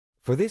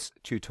For this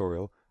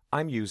tutorial,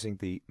 I'm using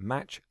the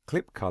Match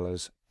Clip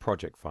Colors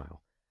project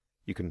file.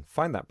 You can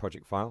find that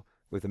project file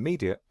with the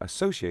media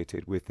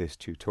associated with this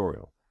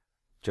tutorial.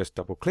 Just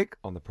double-click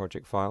on the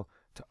project file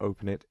to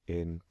open it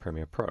in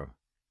Premiere Pro.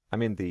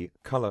 I'm in the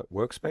Color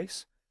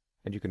workspace,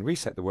 and you can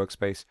reset the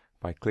workspace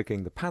by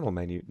clicking the panel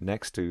menu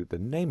next to the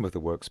name of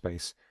the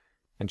workspace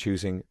and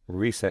choosing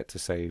Reset to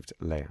Saved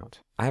Layout.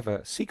 I have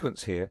a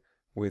sequence here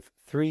with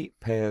 3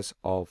 pairs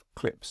of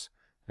clips,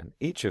 and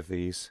each of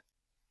these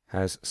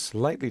has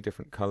slightly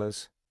different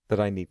colors that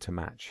I need to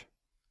match.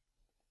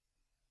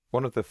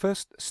 One of the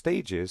first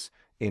stages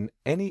in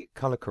any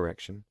color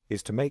correction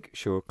is to make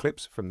sure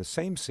clips from the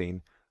same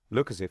scene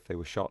look as if they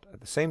were shot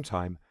at the same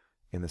time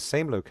in the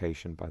same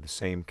location by the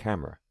same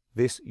camera.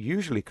 This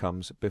usually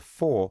comes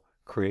before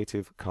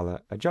creative color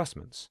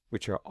adjustments,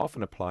 which are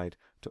often applied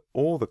to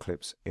all the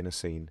clips in a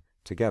scene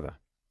together.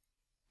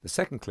 The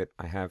second clip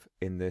I have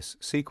in this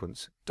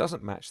sequence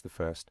doesn't match the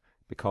first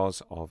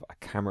because of a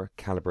camera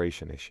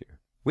calibration issue.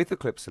 With the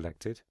clip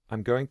selected,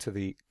 I'm going to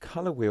the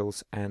Color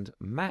Wheels and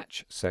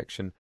Match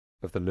section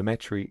of the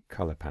Lumetri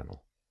Color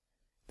panel.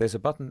 There's a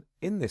button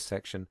in this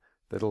section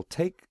that'll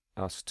take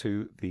us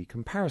to the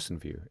comparison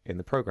view in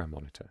the program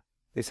monitor.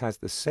 This has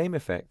the same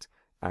effect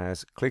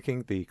as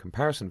clicking the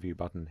comparison view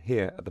button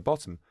here at the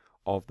bottom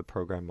of the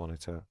program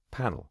monitor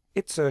panel.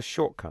 It's a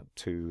shortcut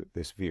to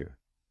this view.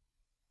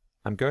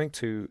 I'm going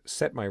to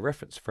set my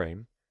reference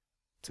frame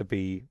to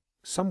be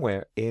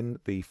somewhere in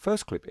the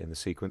first clip in the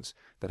sequence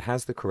that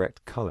has the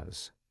correct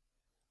colors.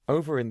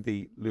 Over in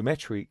the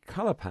Lumetri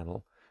Color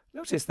panel,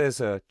 notice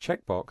there's a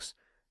checkbox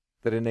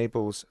that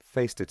enables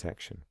face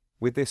detection.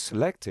 With this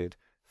selected,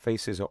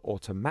 faces are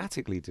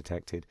automatically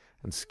detected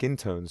and skin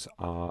tones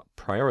are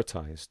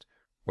prioritized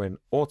when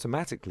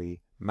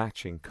automatically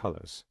matching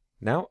colors.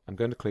 Now I'm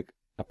going to click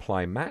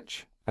Apply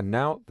Match, and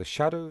now the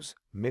shadows,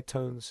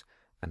 midtones,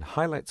 and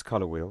highlights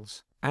color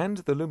wheels and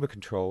the luma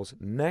controls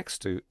next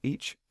to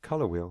each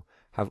color wheel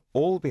have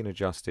all been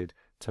adjusted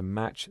to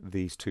match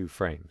these 2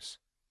 frames.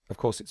 Of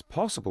course, it's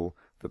possible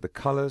that the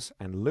colors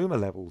and luma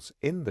levels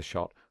in the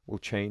shot will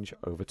change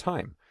over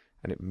time,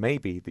 and it may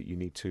be that you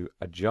need to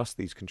adjust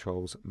these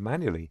controls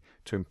manually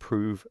to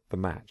improve the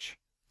match.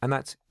 And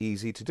that's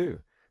easy to do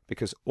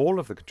because all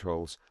of the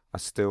controls are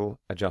still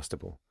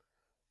adjustable.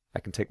 I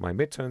can take my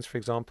midtones, for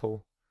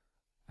example,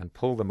 and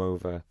pull them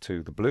over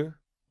to the blue.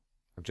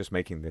 I'm just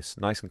making this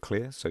nice and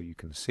clear so you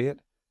can see it.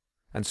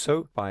 And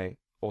so by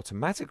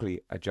automatically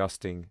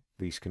adjusting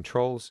these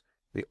controls,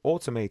 the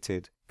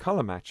automated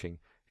color matching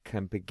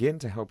can begin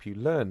to help you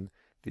learn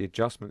the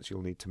adjustments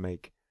you'll need to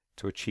make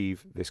to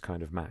achieve this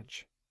kind of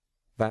match.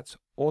 That's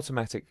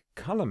automatic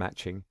color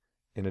matching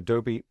in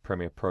Adobe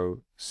Premiere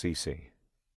Pro CC.